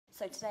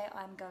So today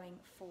I'm going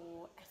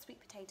for a sweet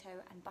potato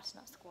and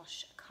butternut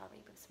squash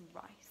curry with some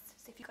rice.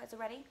 So if you guys are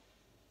ready,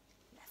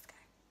 let's go.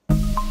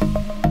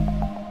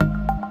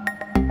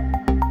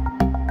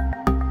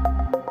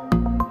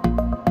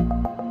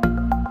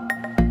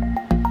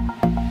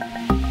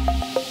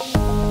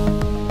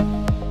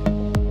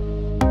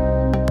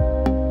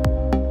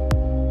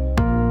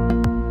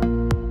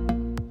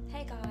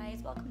 Hey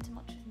guys, welcome to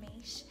Munch with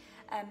Mish.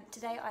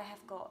 Today I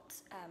have got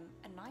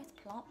a nice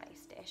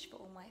plant-based dish for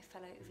all my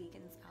fellow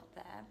vegans out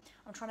there.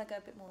 I'm trying to go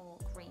a bit more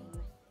green.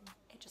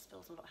 It just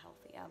feels a lot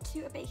healthier.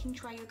 To a baking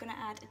tray, you're going to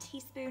add a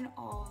teaspoon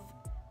of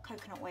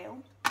coconut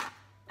oil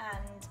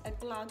and a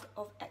glug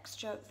of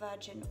extra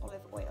virgin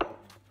olive oil.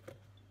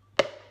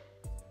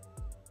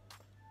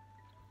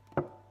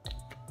 I'm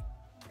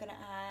going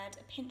to add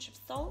a pinch of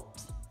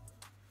salt.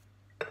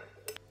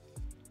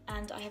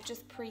 And I have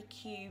just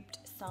pre-cubed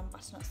some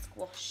butternut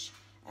squash,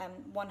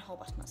 one whole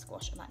butternut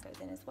squash, and that goes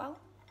in as well.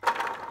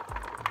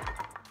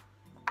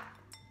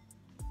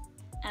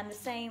 And the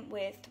same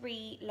with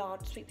 3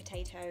 large sweet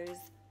potatoes,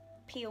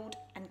 peeled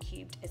and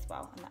cubed as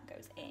well, and that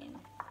goes in.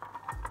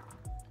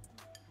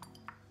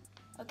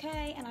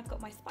 Okay, and I've got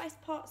my spice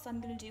pot, so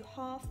I'm going to do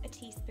half a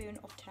teaspoon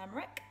of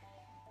turmeric,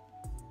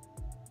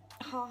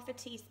 half a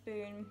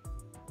teaspoon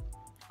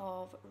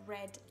of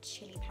red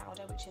chili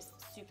powder, which is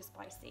super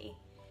spicy,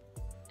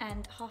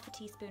 and half a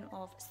teaspoon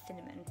of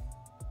cinnamon.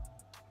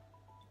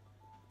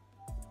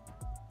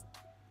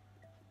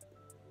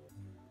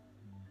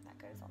 That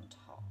goes on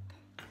top.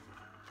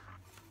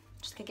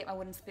 Just gonna get my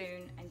wooden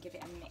spoon and give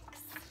it a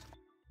mix.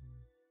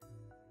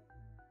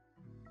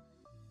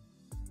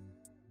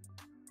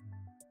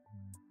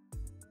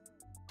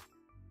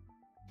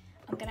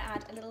 I'm gonna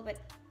add a little bit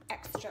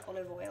extra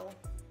olive oil.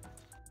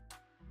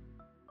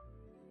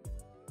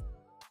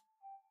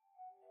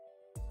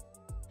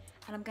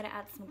 And I'm going to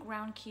add some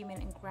ground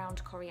cumin and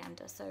ground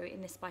coriander. So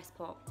in this spice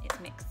pot, it's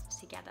mixed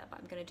together, but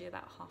I'm going to do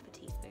about half a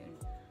teaspoon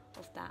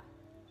of that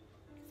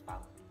as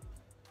well.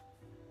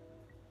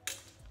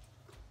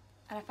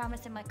 And I found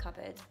this in my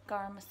cupboard,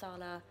 garam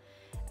masala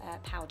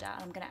powder,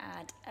 and I'm going to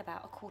add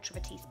about 1/4 of a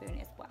teaspoon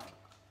as well.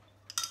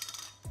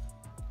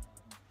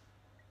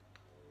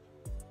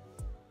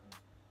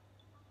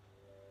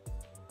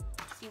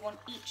 So you want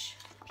each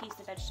piece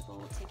of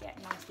vegetable to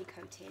get nicely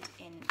coated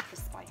in the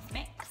spice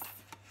mix.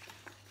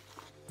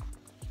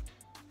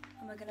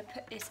 And we're going to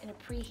put this in a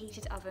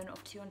preheated oven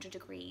of 200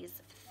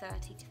 degrees for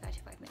 30 to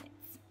 35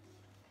 minutes.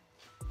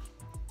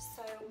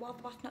 So while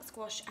the butternut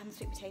squash and the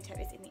sweet potato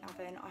is in the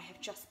oven, I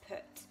have just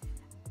put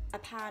a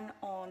pan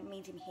on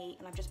medium heat,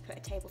 and I've just put a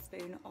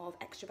tablespoon of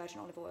extra virgin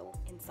olive oil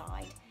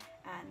inside,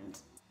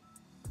 and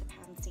the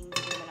pan seems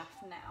warm enough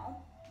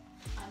now.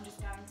 I'm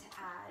just going to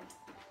add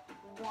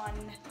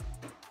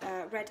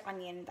 1 red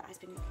onion that has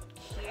been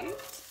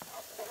cubed,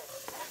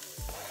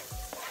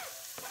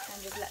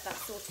 and just let that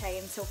saute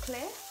until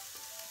clear.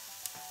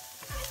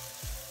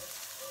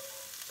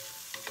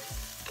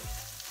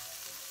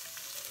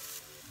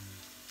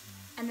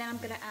 And then I'm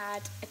going to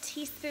add a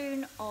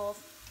teaspoon of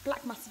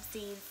black mustard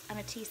seeds and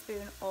a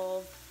teaspoon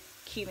of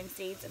cumin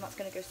seeds, and that's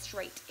going to go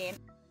straight in.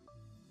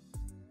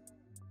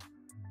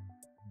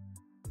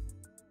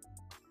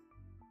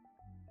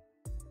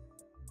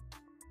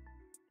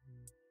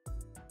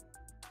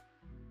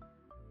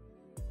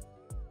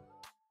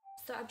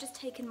 So I've just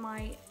taken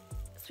my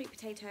sweet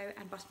potato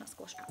and butternut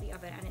squash out the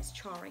oven, and it's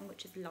charring,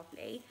 which is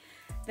lovely.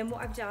 Then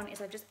what I've done is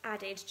I've just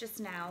added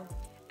just now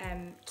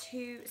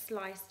 2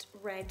 sliced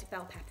red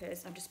bell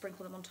peppers. I've just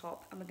sprinkled them on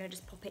top, and we're going to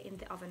just pop it in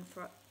the oven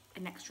for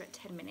an extra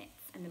 10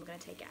 minutes, and then we're going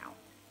to take it out.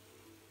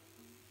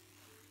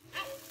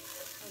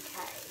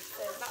 Okay,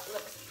 so that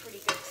looks pretty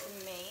good to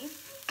me.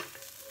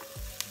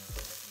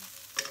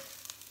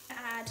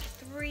 Add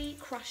 3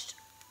 crushed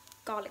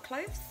garlic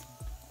cloves.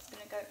 It's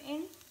going to go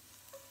in.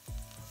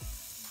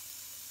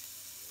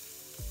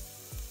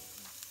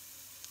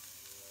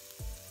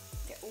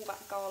 Get all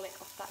that garlic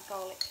off that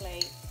garlic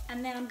plate.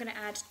 And then I'm going to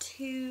add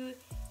 2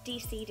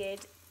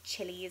 de-seeded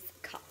chilies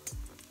cut.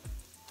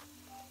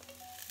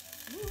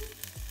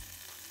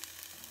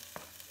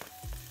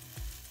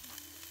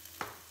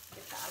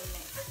 Give that a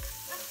mix.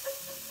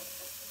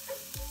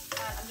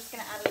 And I'm just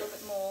going to add a little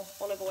bit more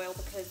olive oil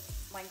because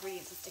my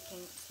ingredients are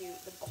sticking to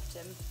the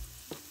bottom.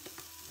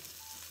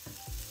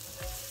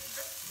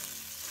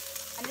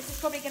 And this is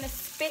probably going to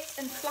spit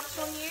and splash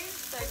on you,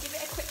 so give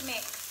it a quick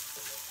mix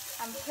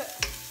and put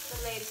the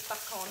lid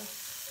back on.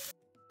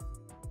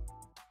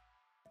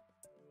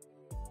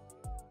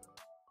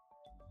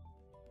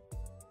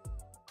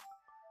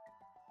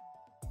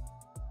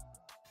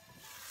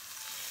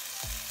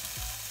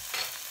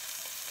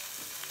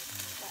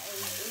 That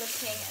is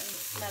looking and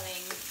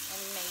smelling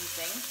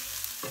amazing.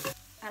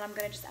 And I'm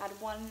going to just add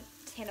 1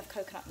 tin of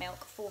coconut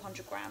milk,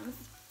 400 grams.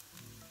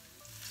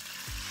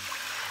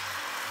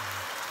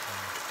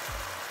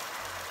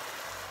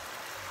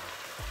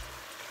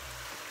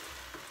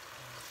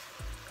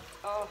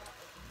 Oh,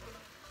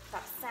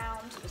 that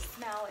sound, the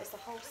smell, it's a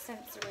whole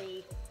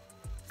sensory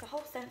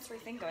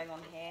thing going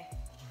on here.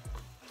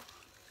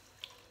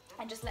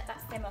 and just let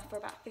that simmer for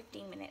about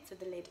 15 minutes with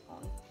the lid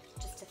on,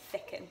 just to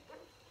thicken.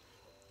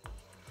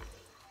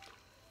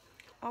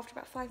 After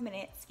about 5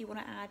 minutes, you want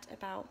to add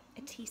about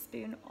a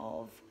teaspoon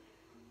of,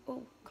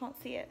 oh, can't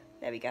see it,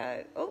 there we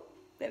go, oh,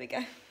 there we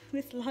go,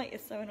 this light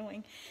is so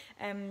annoying,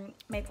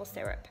 maple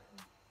syrup.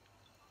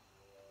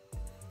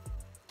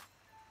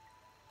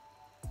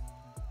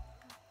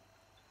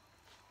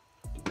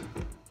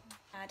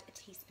 Add a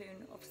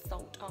teaspoon of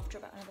salt after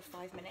about another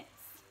 5 minutes.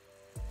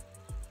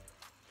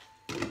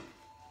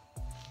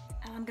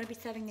 And I'm going to be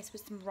serving this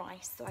with some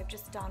rice, so I've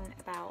just done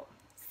about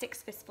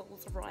 6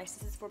 fistfuls of rice.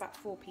 This is for about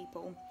 4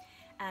 people,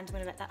 and I'm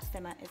going to let that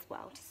simmer as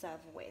well to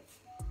serve with.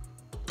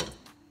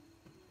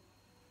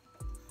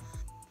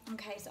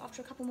 Okay, so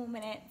after a couple more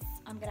minutes,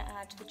 I'm going to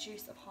add the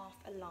juice of half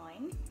a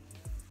lime.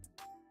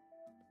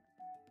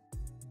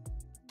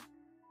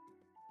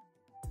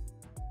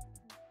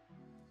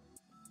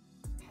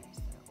 Okay,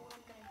 so all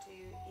I'm going to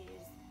do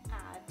is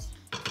add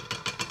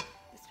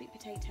the sweet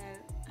potato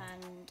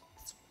and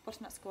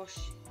butternut squash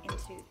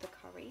into the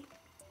curry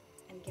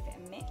and give it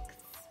a mix.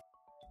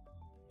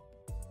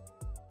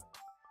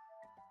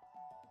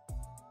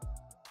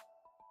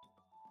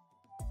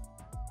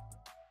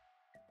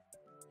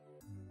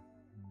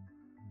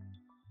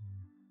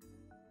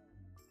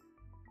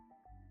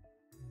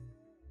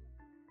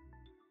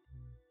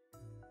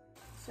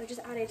 So I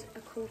just added a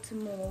quarter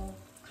more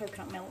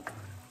coconut milk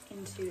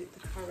into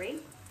the curry,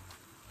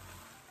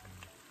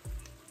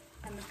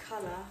 and the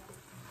colour,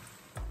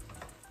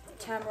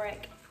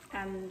 turmeric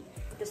and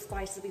the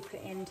spices we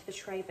put into the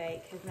tray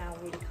bake has now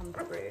really come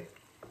through,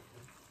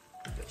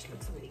 which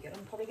looks really good.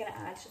 I'm probably going to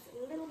add just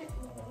a little bit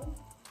more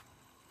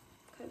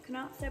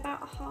coconut, so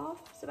about a half,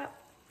 so about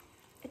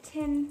a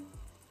tin,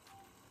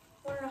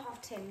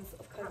 1.5 tins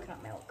of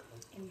coconut milk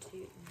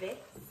into this.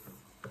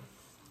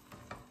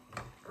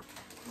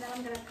 And then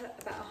I'm going to put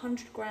about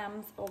 100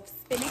 grams of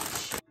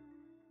spinach.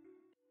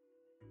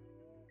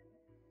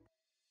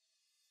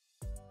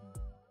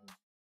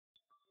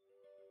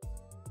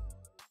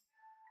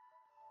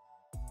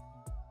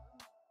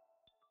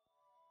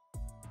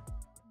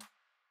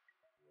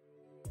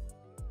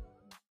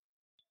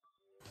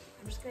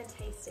 I'm just going to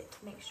taste it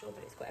to make sure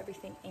that it's got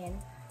everything in.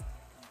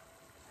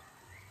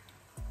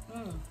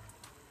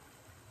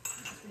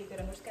 That's really good.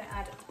 I'm just going to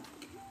add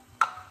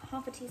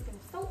half a teaspoon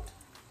of salt.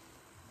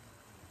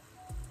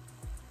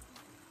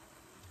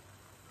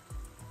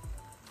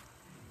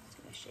 Just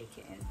going to shake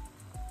it in.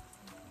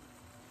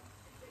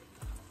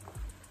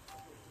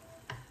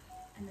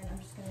 And then I'm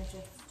just going to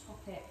just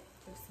top it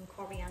with some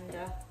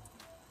coriander.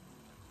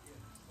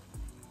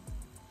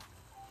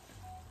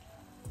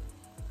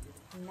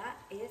 And that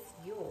is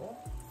your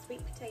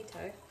sweet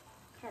potato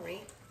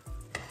curry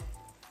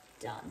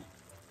done.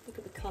 Look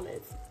at the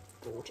colours,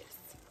 gorgeous.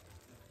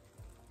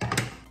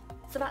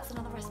 So that's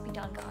another recipe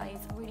done, guys.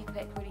 Really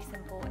quick, really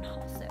simple and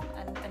wholesome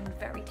and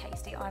very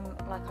tasty. I'm,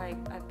 like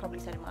I've probably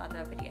said in my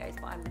other videos,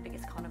 but I'm the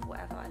biggest con of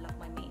whatever. I love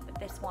my meat, but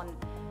this one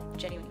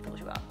genuinely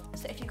fills you up.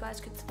 So if you guys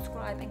could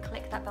subscribe and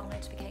click that bell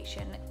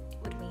notification, it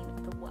would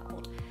mean the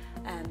world.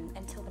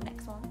 Until the next